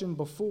questioned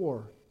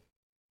before,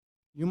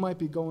 you might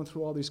be going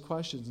through all these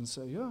questions and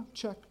say, yeah,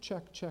 check.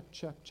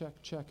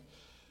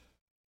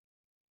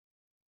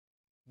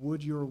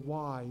 Would your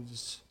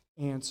wives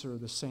answer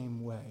the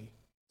same way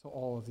to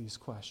all of these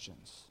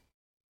questions?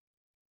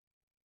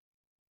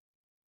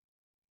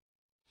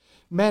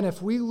 Men,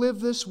 if we live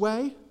this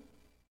way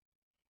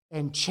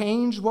and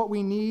change what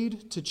we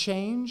need to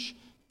change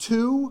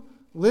to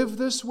live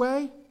this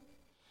way,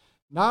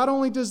 not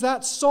only does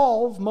that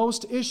solve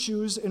most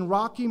issues in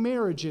rocky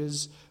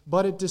marriages,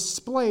 but it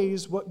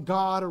displays what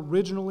God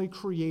originally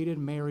created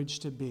marriage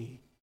to be.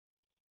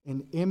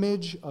 An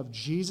image of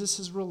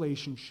Jesus'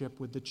 relationship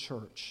with the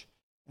church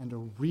and a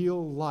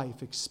real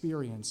life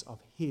experience of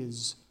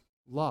His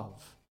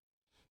love.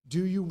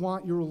 Do you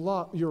want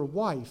your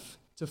wife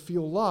to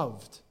feel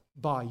loved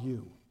by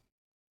you?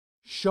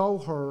 Show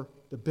her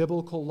the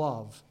biblical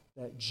love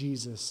that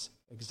Jesus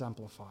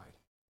exemplified.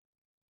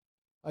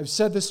 I've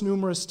said this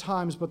numerous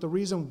times, but the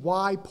reason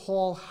why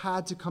Paul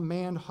had to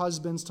command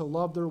husbands to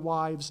love their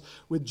wives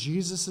with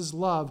Jesus'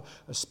 love,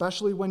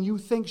 especially when you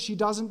think she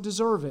doesn't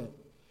deserve it,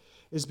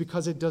 is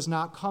because it does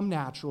not come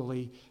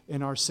naturally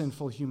in our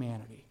sinful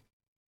humanity.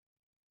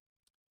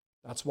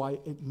 That's why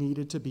it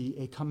needed to be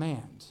a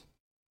command,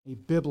 a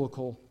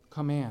biblical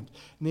command.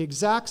 And the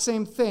exact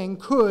same thing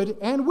could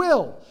and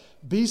will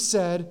be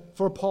said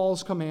for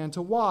Paul's command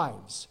to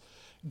wives.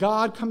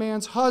 God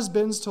commands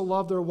husbands to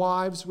love their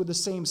wives with the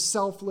same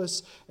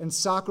selfless and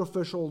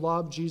sacrificial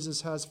love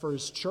Jesus has for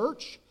His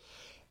church.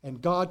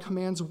 And God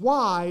commands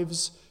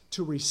wives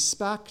to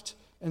respect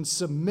and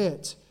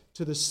submit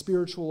to the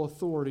spiritual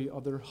authority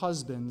of their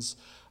husbands,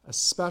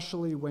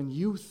 especially when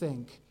you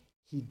think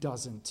he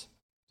doesn't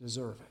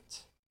deserve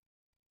it.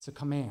 It's a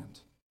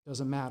command. It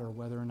doesn't matter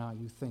whether or not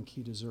you think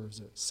he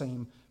deserves it.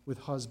 Same with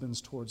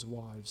husbands towards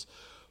wives.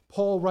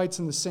 Paul writes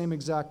in the same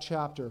exact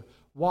chapter,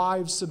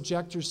 "Wives,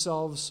 subject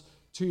yourselves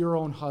to your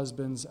own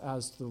husbands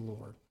as to the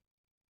Lord."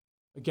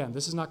 Again,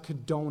 this is not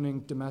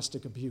condoning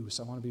domestic abuse.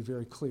 I want to be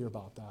very clear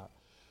about that.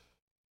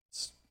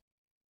 It's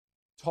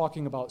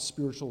talking about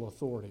spiritual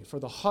authority. For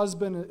the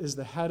husband is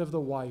the head of the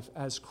wife,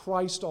 as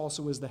Christ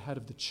also is the head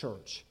of the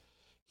church,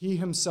 he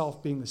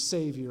himself being the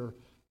Savior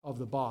of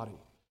the body.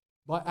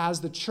 But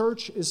as the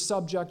church is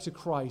subject to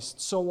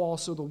Christ, so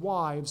also the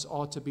wives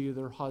ought to be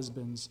their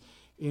husbands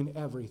in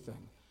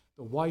everything.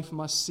 The wife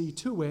must see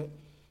to it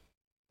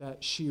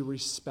that she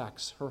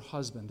respects her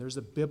husband. There's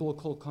a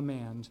biblical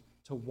command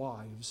to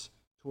wives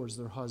towards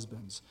their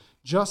husbands.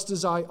 Just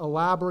as I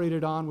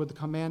elaborated on with the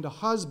command to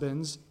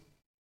husbands,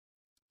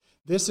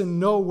 this in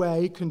no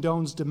way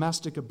condones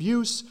domestic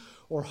abuse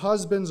or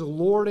husbands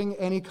lording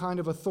any kind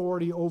of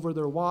authority over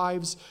their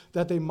wives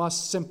that they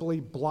must simply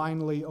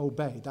blindly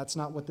obey. That's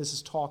not what this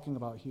is talking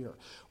about here.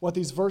 What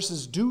these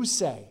verses do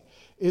say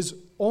is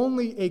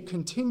only a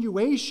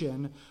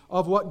continuation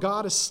of what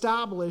God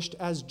established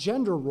as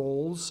gender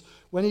roles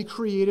when He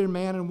created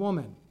man and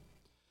woman.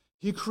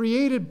 He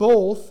created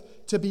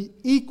both to be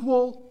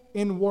equal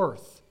in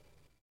worth.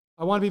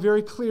 I want to be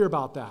very clear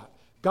about that.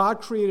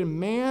 God created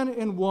man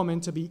and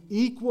woman to be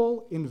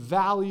equal in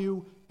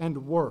value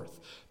and worth.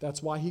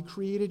 That's why He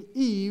created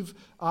Eve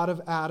out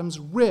of Adam's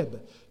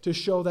rib, to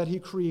show that He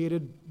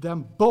created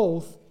them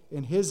both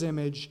in His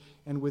image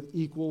and with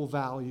equal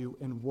value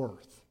and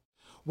worth.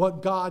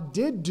 What God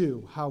did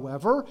do,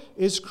 however,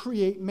 is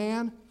create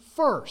man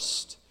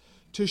first,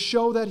 to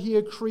show that He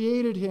had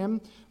created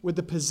him with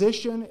the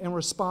position and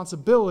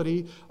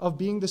responsibility of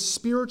being the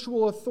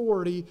spiritual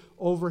authority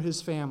over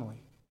his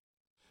family.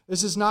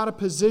 This is not a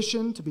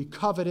position to be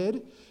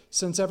coveted,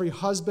 since every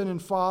husband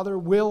and father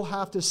will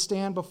have to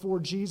stand before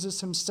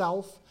Jesus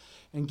Himself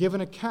and give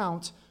an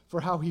account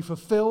for how he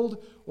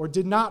fulfilled or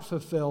did not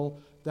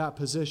fulfill that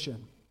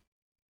position.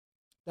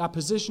 That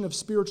position of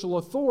spiritual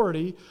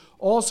authority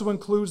also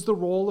includes the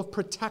role of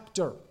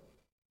protector.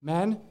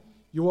 Men,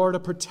 you are to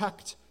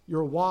protect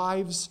your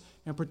wives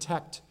and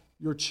protect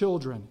your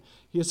children.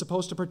 He is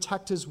supposed to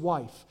protect his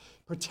wife,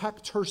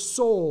 protect her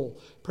soul,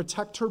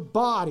 protect her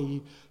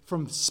body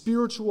from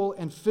spiritual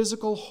and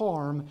physical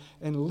harm,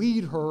 and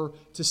lead her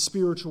to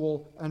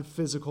spiritual and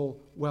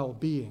physical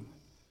well-being.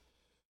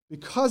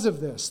 Because of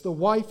this, the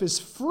wife is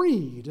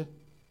freed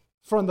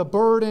from the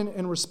burden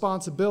and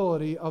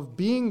responsibility of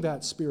being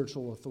that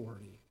spiritual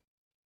authority,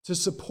 to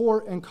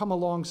support and come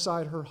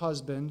alongside her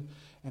husband,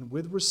 and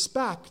with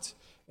respect,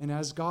 and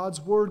as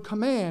God's word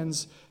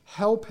commands,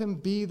 help him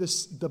be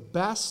the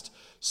best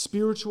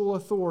spiritual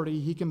authority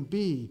he can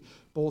be,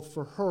 both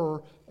for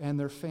her and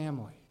their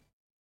family.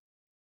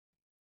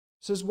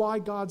 This is why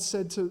God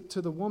said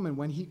to the woman,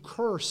 when he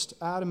cursed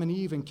Adam and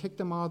Eve and kicked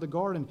them out of the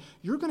garden,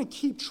 you're going to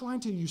keep trying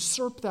to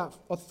usurp that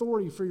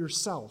authority for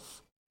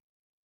yourself.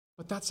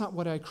 But that's not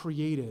what I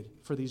created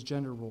for these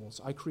gender roles.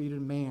 I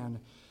created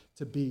man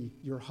to be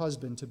your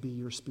husband, to be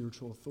your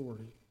spiritual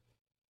authority.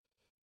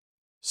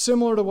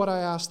 Similar to what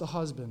I asked the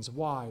husbands,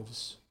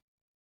 wives,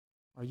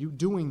 are you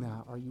doing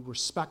that? Are you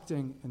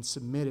respecting and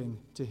submitting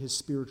to his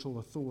spiritual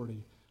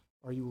authority?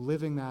 Are you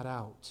living that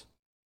out?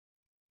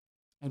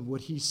 And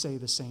would he say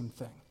the same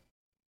thing?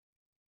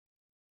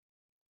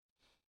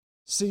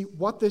 See,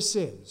 what this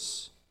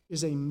is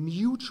a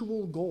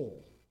mutual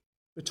goal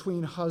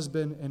between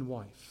husband and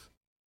wife.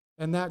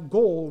 And that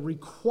goal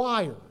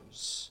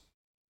requires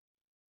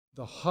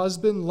the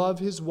husband love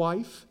his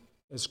wife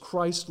as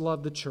Christ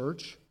loved the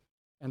church,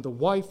 and the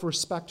wife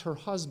respect her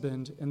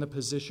husband in the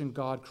position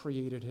God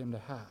created him to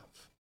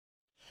have.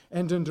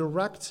 And in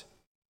direct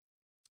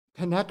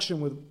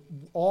connection with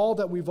all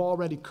that we've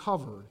already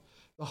covered,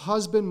 the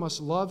husband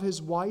must love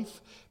his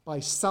wife by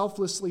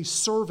selflessly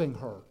serving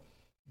her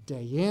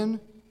day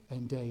in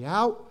and day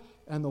out,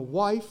 and the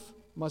wife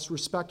must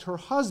respect her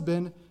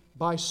husband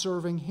by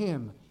serving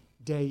him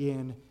day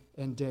in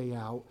and day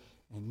out,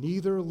 and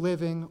neither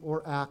living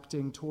or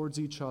acting towards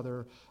each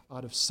other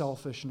out of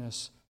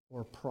selfishness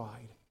or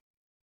pride.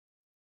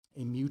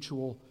 A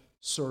mutual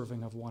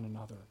serving of one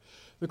another.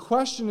 The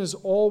question is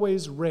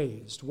always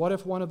raised, what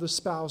if one of the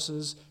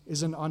spouses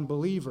is an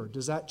unbeliever?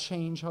 Does that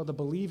change how the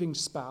believing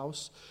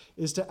spouse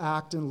is to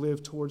act and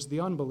live towards the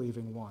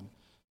unbelieving one?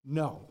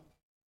 No.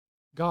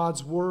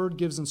 God's word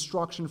gives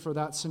instruction for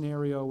that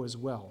scenario as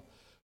well.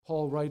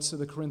 Paul writes to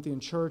the Corinthian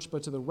church,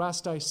 but to the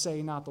rest I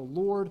say, not the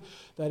Lord,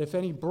 that if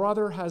any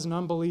brother has an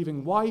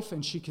unbelieving wife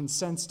and she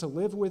consents to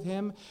live with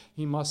him,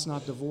 he must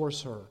not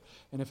divorce her.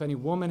 And if any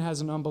woman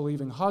has an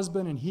unbelieving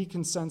husband and he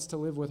consents to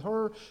live with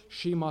her,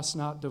 she must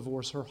not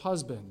divorce her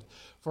husband.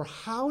 For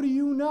how do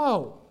you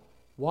know,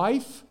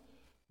 wife,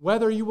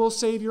 whether you will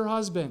save your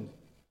husband?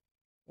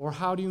 Or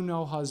how do you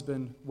know,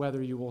 husband,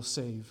 whether you will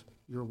save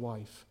your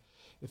wife?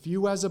 If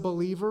you as a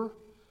believer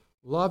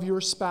love your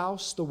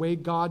spouse the way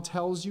God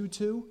tells you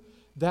to,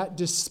 that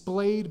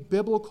displayed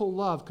biblical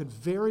love could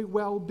very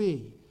well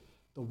be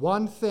the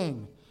one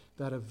thing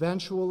that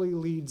eventually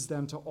leads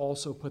them to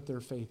also put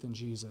their faith in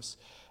Jesus.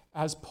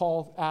 As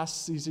Paul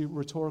asks these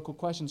rhetorical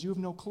questions, you have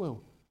no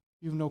clue.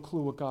 You have no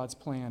clue what God's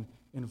plan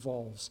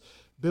involves.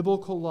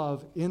 Biblical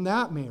love in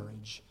that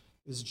marriage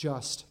is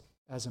just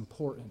as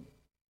important.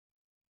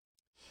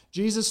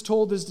 Jesus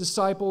told his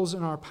disciples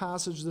in our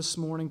passage this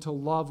morning to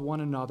love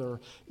one another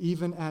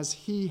even as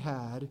he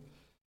had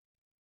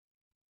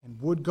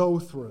and would go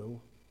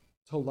through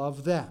to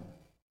love them.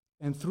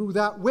 And through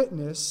that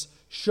witness,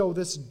 show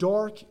this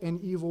dark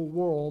and evil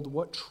world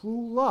what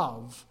true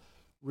love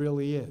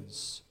really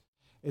is.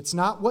 It's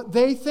not what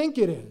they think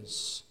it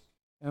is,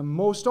 and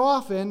most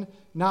often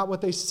not what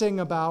they sing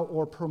about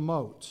or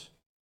promote.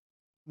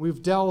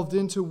 We've delved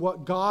into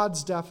what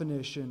God's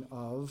definition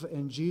of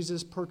and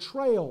Jesus'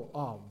 portrayal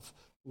of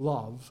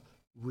love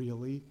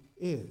really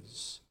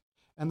is.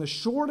 And the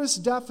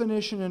shortest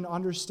definition and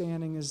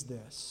understanding is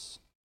this: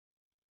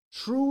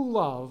 true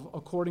love,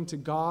 according to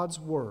God's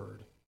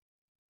word,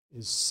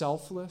 is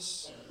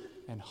selfless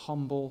and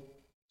humble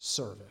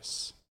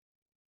service.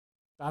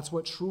 That's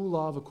what true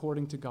love,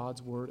 according to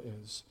God's word,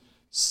 is.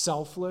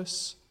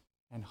 Selfless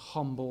and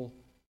humble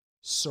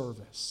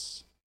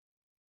service.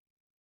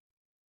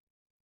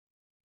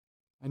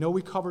 I know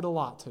we covered a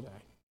lot today,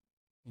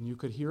 and you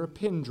could hear a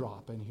pin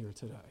drop in here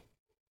today.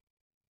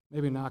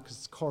 Maybe not because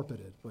it's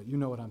carpeted, but you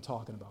know what I'm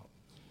talking about.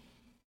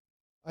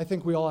 I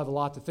think we all have a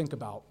lot to think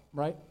about,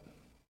 right?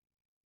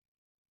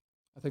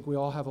 I think we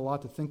all have a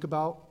lot to think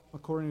about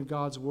according to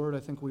God's word. I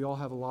think we all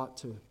have a lot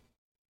to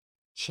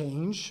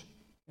change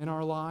in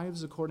our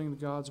lives according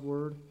to God's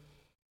word.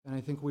 And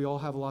I think we all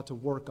have a lot to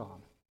work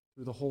on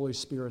through the Holy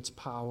Spirit's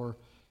power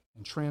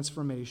and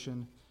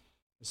transformation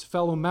as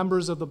fellow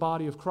members of the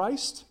body of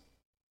Christ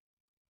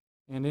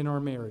and in our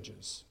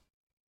marriages.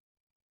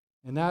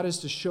 And that is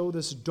to show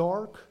this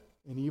dark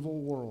and evil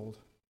world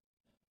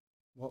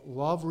what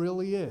love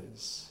really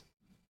is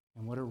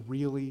and what it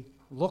really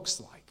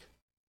looks like.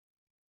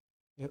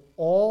 It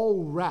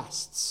all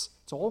rests,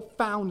 it's all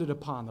founded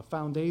upon, the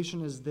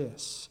foundation is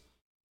this: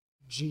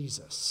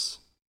 Jesus.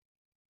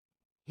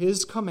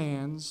 his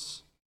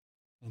commands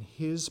and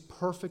his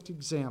perfect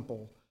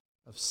example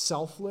of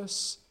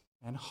selfless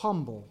and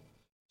humble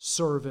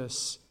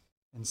service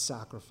and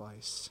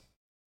sacrifice.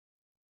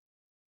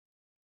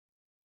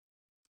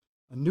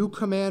 A new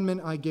commandment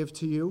I give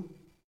to you,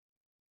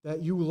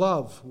 that you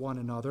love one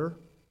another,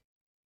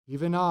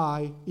 even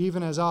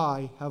as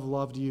I have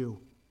loved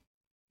you,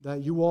 that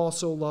you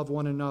also love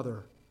one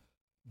another.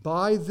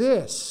 By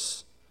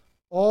this,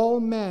 all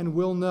men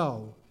will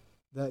know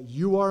that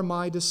you are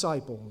my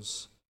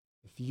disciples,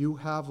 if you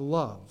have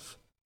love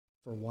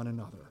for one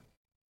another.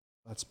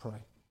 Let's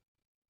pray.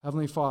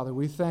 Heavenly Father,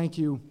 we thank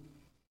you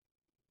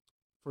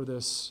for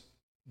this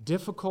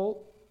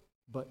difficult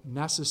but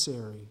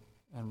necessary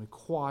and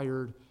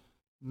required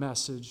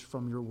message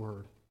from your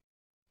word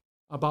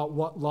about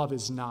what love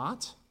is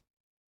not,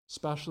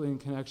 especially in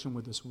connection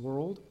with this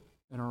world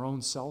and our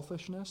own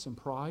selfishness and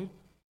pride,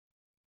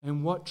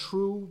 and what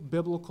true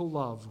biblical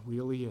love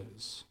really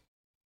is.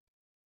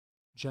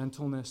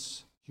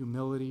 Gentleness,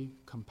 humility,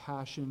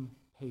 compassion,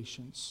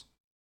 patience.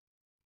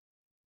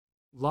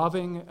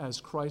 Loving as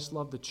Christ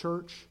loved the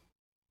church,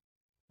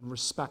 and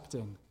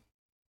respecting.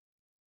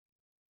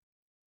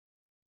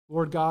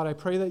 Lord God, I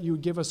pray that you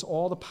would give us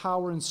all the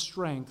power and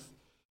strength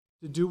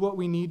to do what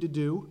we need to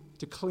do,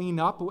 to clean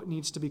up what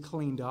needs to be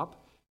cleaned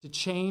up, to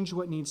change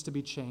what needs to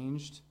be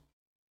changed,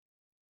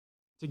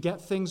 to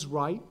get things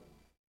right,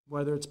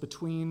 whether it's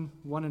between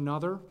one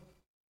another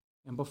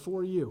and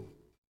before you,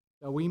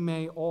 that we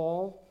may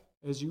all,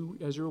 as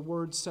your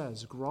word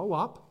says, grow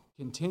up,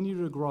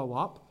 continue to grow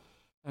up,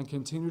 and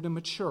continue to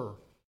mature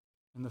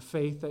in the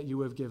faith that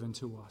you have given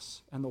to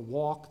us and the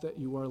walk that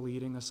you are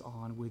leading us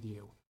on with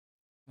you.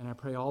 And I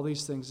pray all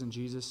these things in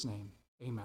Jesus' name.